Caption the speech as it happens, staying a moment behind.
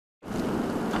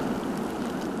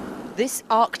This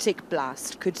Arctic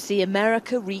blast could see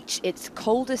America reach its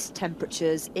coldest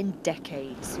temperatures in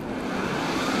decades.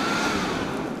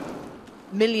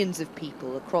 Millions of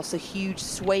people across a huge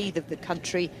swathe of the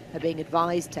country are being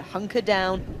advised to hunker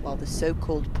down while the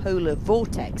so-called polar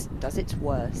vortex does its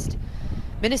worst.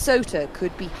 Minnesota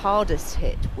could be hardest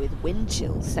hit, with wind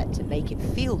chills set to make it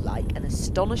feel like an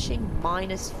astonishing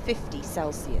 -50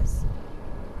 Celsius.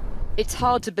 It's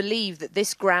hard to believe that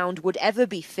this ground would ever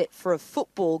be fit for a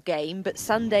football game, but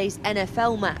Sunday's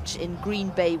NFL match in Green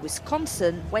Bay,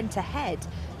 Wisconsin went ahead.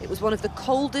 It was one of the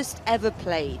coldest ever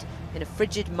played. In a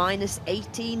frigid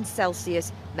 -18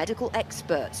 Celsius, medical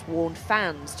experts warned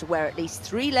fans to wear at least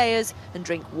 3 layers and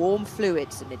drink warm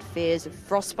fluids amid fears of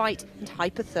frostbite and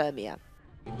hypothermia.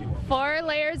 4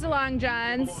 layers of long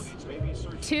johns,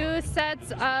 2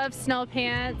 sets of snow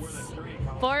pants,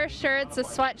 4 shirts, a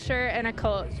sweatshirt, and a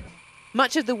coat.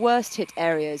 Much of the worst-hit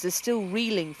areas are still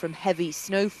reeling from heavy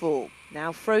snowfall.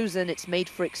 Now frozen, it's made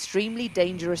for extremely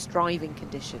dangerous driving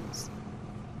conditions.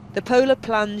 The polar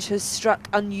plunge has struck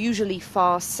unusually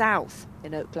far south.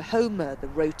 In Oklahoma, the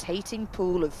rotating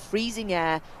pool of freezing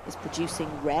air is producing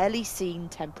rarely seen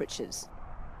temperatures.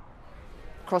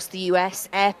 Across the US,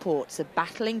 airports are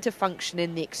battling to function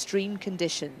in the extreme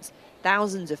conditions.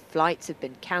 Thousands of flights have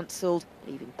been cancelled,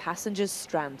 leaving passengers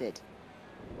stranded.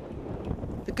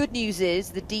 The good news is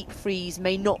the deep freeze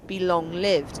may not be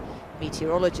long-lived.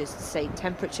 Meteorologists say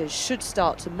temperatures should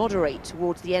start to moderate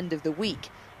towards the end of the week.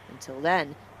 Until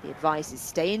then, the advice is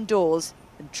stay indoors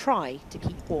and try to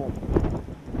keep warm.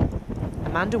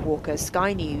 Amanda Walker,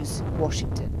 Sky News,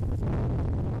 Washington.